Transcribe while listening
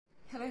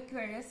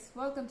Aquarius,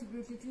 welcome to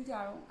Briefly True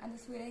Tarot, and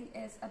this reading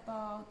is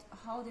about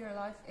how their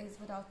life is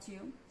without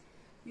you.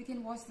 You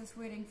can watch this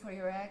reading for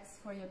your ex,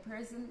 for your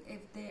person,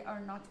 if they are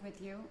not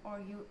with you, or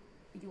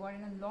you are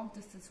in a long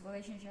distance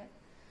relationship.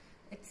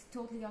 It's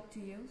totally up to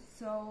you.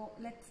 So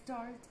let's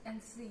start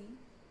and see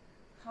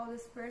how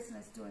this person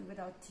is doing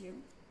without you.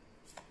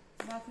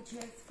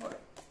 Messages for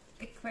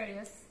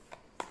Aquarius.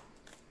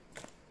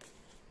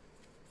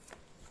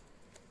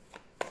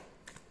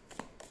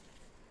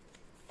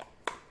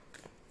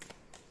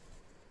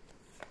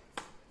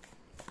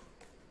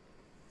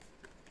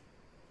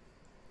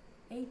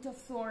 Eight of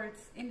Swords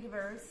in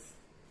reverse.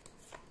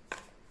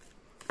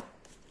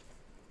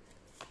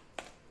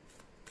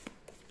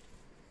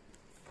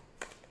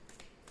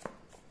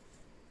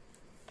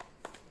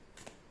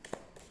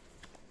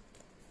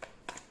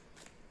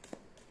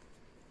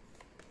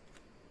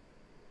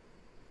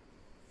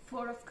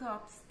 Four of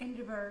Cups in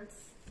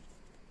reverse.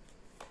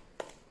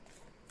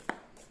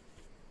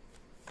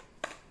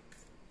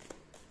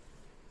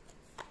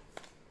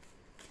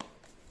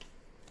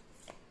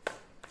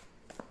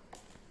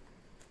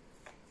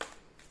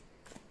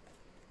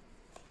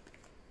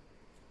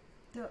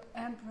 The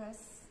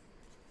Empress.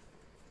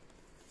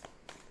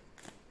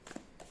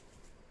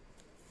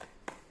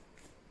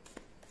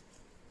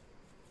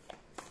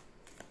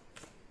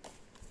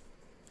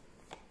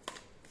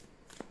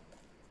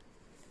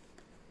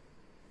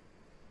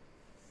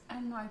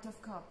 And Knight of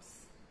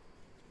Cups.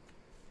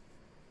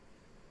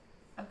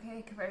 Okay,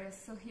 Aquarius,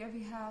 so here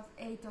we have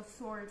Eight of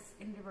Swords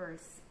in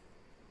reverse.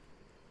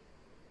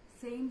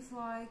 Seems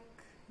like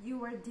you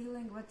were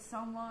dealing with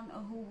someone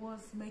who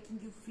was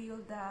making you feel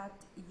that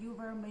you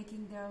were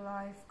making their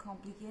life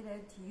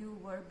complicated, you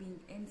were being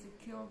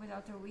insecure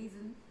without a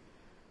reason,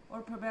 or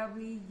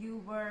probably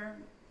you were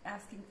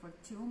asking for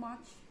too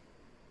much.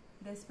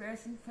 This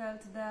person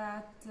felt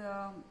that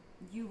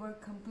you were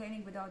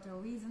complaining without a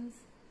reasons.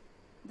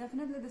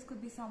 Definitely this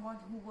could be someone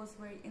who was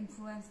very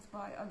influenced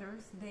by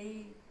others.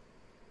 They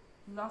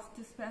love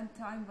to spend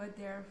time with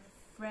their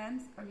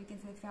friends, or you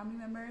can say family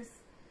members,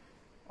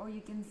 or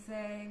you can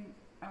say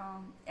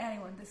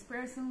anyone. This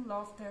person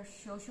loved their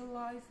social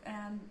life,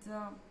 and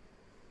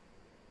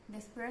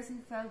this person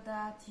felt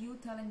that you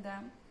telling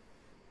them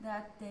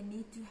that they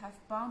need to have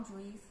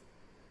boundaries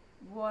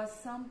was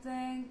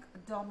something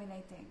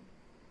dominating.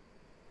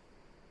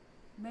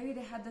 Maybe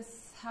they had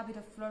this habit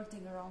of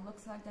flirting around.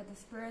 Looks like that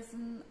this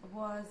person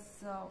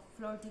was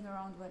flirting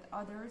around with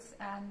others,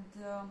 and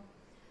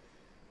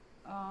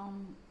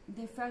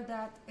they felt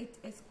that it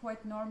is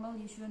quite normal.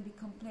 You shouldn't be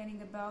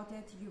complaining about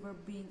it. You were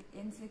being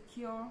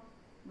insecure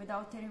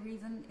without any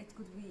reason. It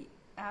could be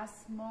as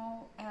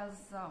small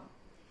as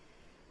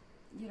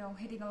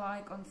hitting a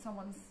like on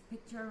someone's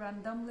picture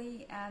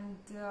randomly, and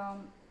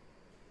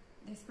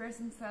this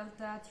person felt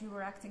that you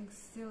were acting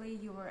silly,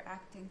 you were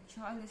acting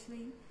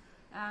childishly,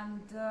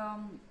 and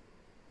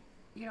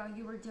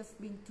you were just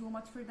being too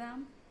much for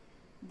them.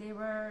 They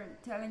were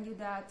telling you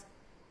that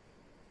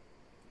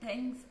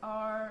things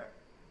are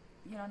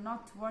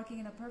not working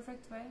in a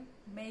perfect way.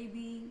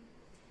 Maybe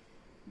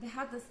they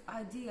had this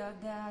idea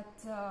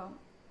that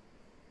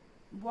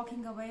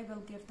walking away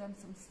will give them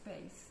some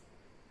space.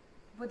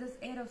 With this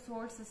Eight of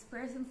Swords, this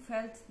person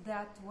felt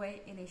that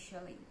way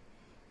initially.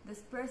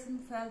 This person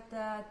felt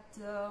that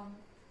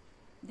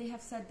they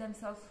have set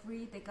themselves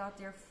free, they got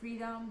their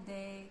freedom,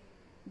 they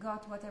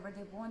got whatever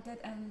they wanted,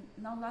 and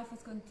now life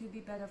is going to be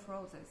bed of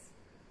roses.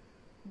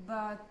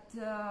 But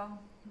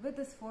with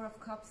this Four of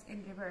Cups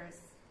in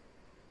reverse,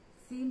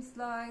 seems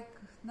like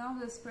now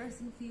this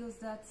person feels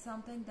that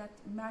something that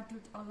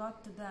mattered a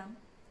lot to them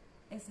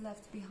is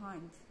left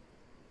behind.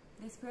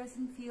 This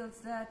person feels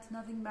that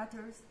nothing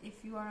matters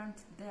if you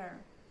aren't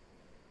there.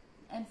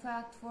 In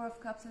fact, Four of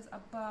Cups is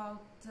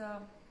about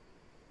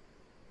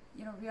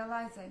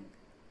realizing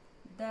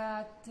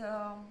that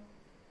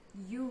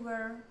you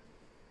were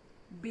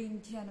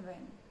being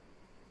genuine.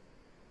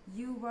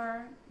 You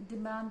were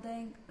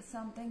demanding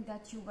something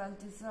that you well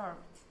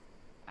deserved,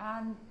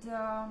 and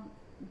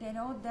they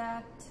know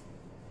that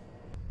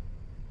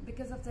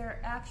because of their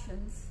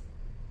actions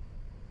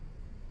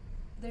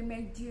they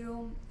made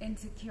you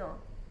insecure.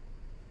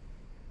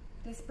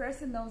 This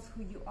person knows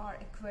who you are,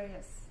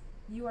 Aquarius.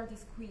 You are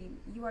this queen,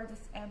 you are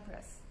this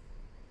empress.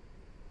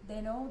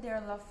 They know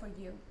their love for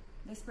you.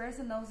 This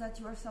person knows that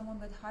you are someone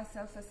with high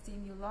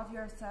self-esteem, you love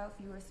yourself,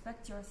 you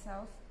respect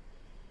yourself,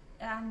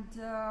 and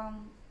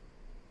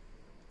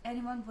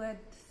anyone with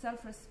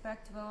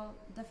self-respect will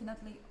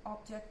definitely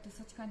object to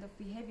such kind of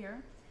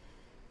behavior.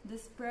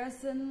 This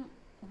person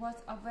was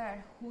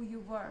aware who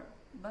you were,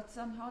 but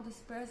somehow this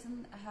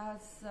person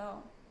has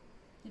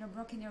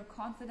broken your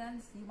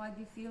confidence. You might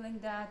be feeling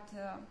that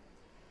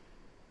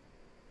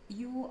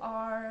you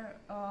are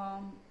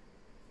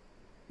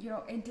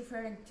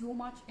interfering too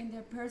much in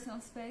their personal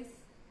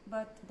space,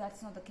 but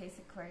that's not the case,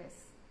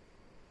 Aquarius.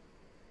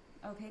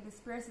 Okay, this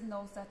person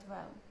knows that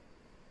well.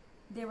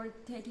 They were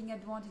taking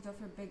advantage of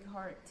your big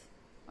heart,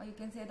 or you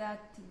can say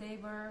that they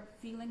were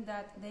feeling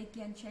that they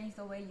can change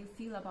the way you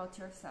feel about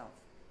yourself,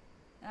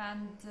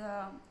 and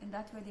in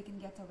that way they can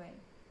get away.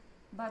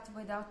 but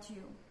without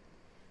you.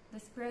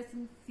 This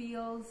person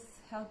feels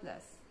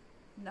helpless.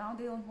 Now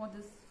they don't want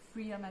this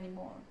freedom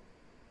anymore.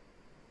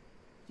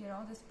 You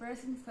know, this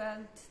person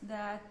felt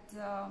that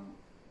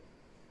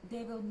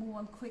they will move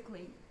on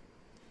quickly.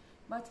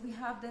 But we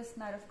have this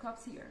Knight of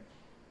Cups here.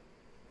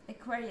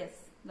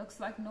 Aquarius, looks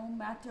like no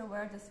matter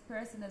where this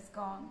person is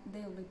gone,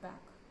 they will be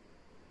back.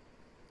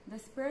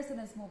 This person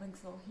is moving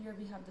slow. Here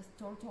we have this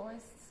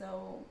tortoise,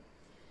 so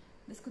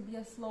this could be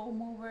a slow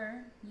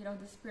mover. You know,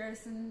 this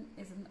person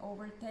is an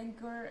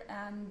overthinker,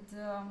 and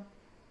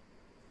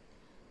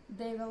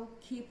they will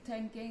keep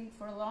thinking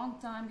for a long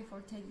time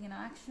before taking an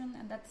action,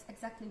 and that's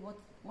exactly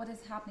what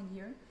is happening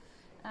here.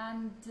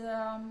 And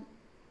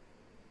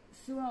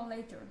sooner or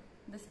later,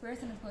 this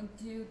person is going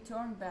to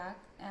turn back,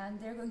 and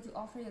they're going to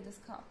offer you this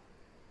cup,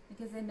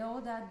 because they know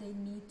that they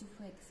need to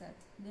fix it.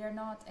 They're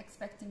not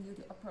expecting you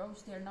to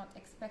approach. They're not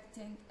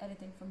expecting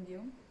anything from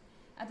you.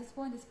 At this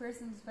point, this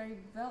person is very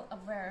well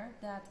aware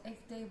that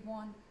if they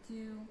want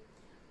to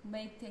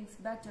make things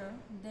better,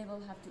 they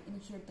will have to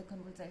initiate the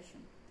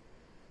conversation.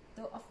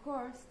 Though, of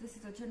course, this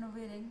is a general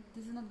reading.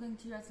 This is not going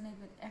to resonate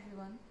with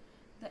everyone.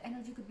 The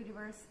energy could be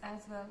reversed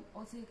as well.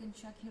 Also, you can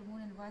check your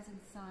moon and rising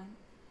sign.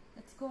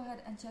 Let's go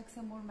ahead and check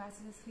some more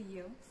messages for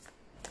you.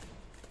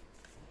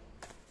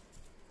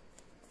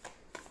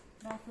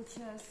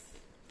 Messages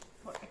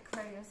for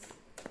Aquarius.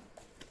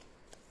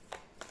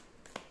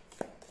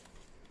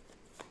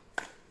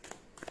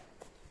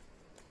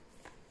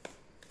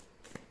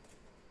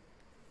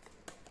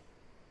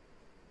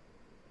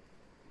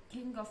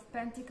 King of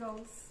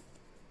Pentacles.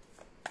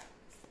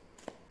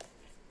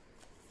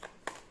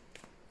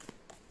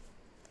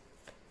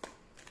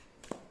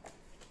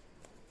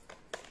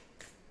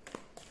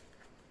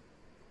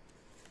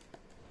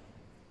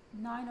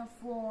 Nine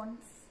of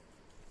Wands.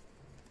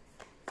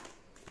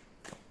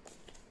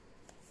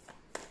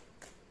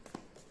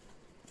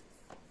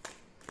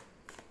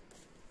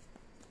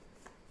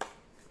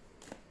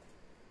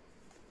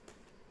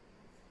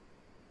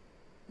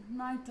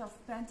 Knight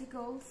of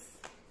Pentacles.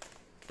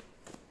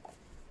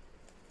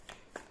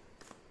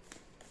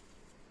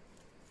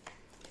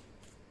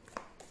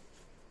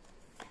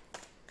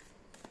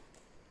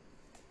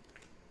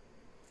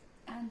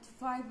 And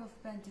Five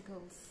of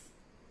Pentacles.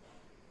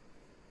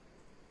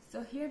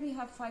 So here we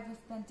have Five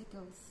of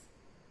Pentacles.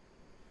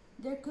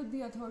 There could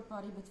be a third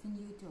party between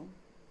you two.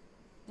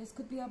 This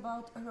could be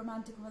about a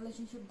romantic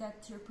relationship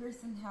that your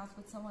person has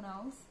with someone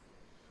else,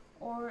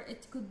 or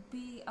it could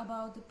be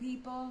about the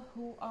people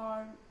who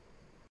are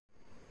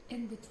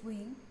in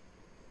between.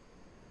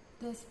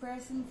 This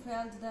person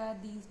felt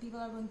that these people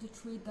are going to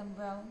treat them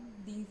well.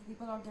 These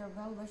people are their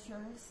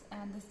well-wishers,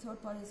 and this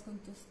third party is going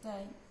to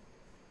stay.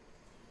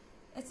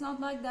 It's not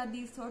like that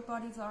these third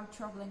parties are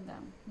troubling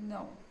them.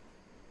 No.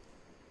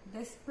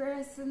 This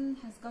person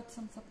has got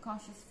some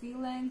subconscious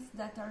feelings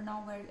that are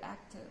now very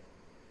active.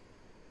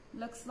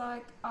 Looks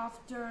like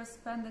after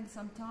spending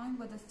some time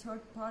with this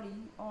third party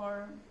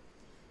or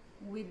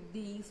with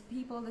these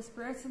people, this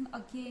person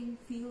again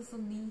feels a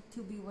need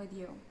to be with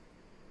you,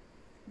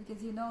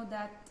 because you know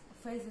that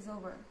phase is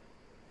over.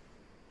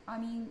 I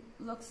mean,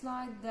 looks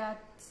like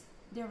that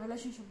their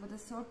relationship with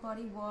this third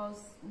party was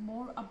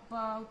more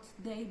about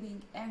they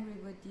being angry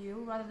with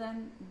you rather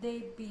than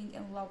they being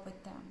in love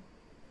with them.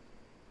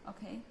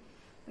 Okay,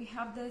 we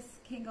have this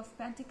King of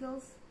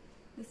Pentacles.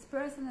 This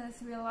person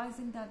is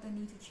realizing that they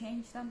need to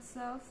change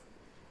themselves.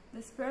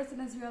 This person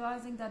is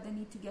realizing that they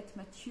need to get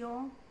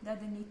mature, that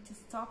they need to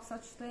stop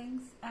such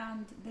things,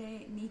 and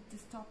they need to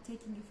stop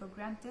taking you for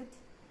granted.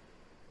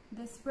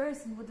 This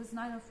person with this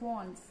Nine of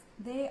Wands,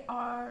 they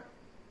are,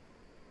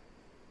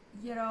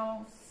 you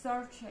know,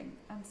 searching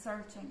and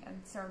searching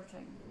and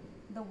searching.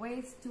 The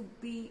ways to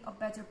be a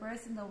better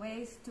person, the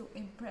ways to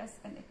impress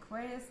an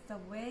Aquarius, the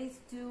ways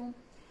to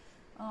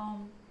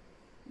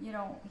you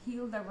know,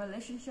 heal their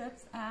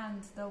relationships,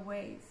 and the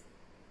ways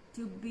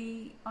to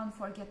be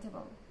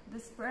unforgettable.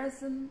 This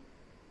person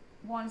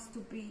wants to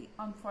be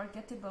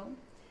unforgettable,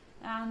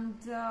 and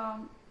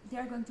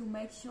they're going to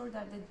make sure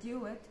that they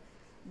do it.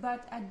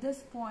 But at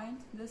this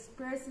point, this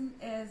person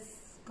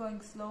is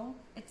going slow.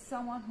 It's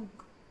someone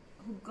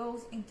who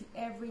goes into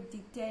every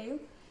detail,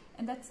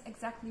 and that's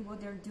exactly what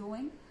they're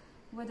doing.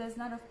 With this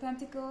Knight of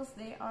Pentacles,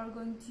 they are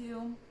going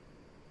to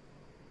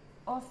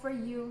offer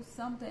you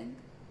something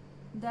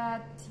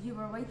that you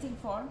were waiting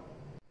for,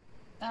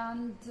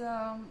 and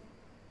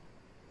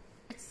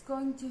it's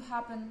going to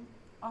happen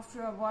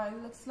after a while.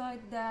 Looks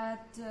like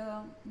that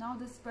now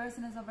this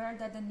person is aware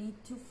that they need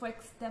to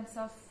fix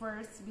themselves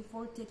first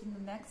before taking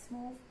the next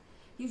move.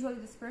 Usually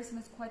this person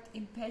is quite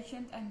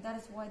impatient, and that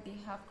is why they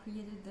have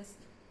created this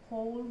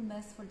whole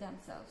mess for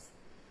themselves.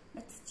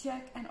 Let's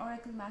check an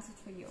oracle message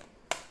for you.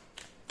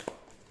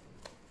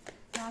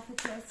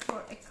 Messages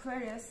for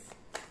Aquarius.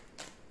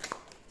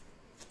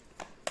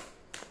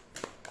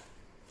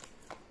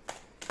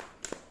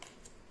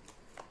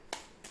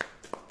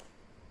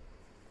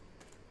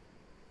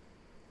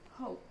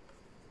 Hope,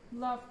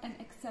 love and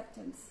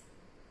acceptance.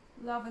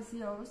 Love is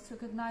yours.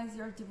 Recognize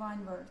your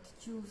divine worth.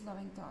 Choose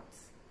loving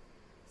thoughts.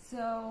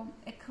 So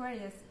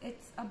Aquarius,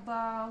 it's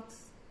about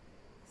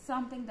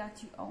something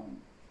that you own.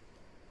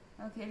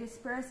 Okay, this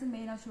person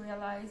may not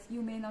realize,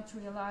 you may not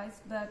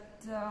realize,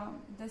 but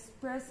this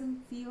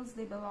person feels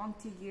they belong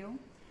to you.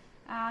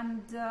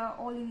 And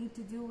all you need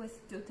to do is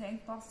to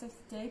think positive,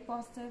 stay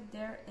positive.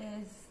 There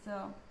is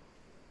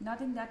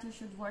nothing that you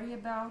should worry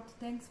about.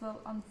 Things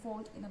will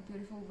unfold in a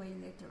beautiful way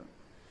later.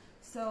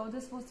 So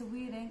this was the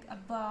reading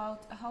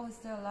about how is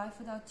their life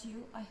without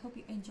you. I hope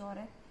you enjoyed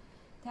it.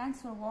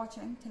 Thanks for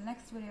watching. Till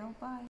next video. Bye.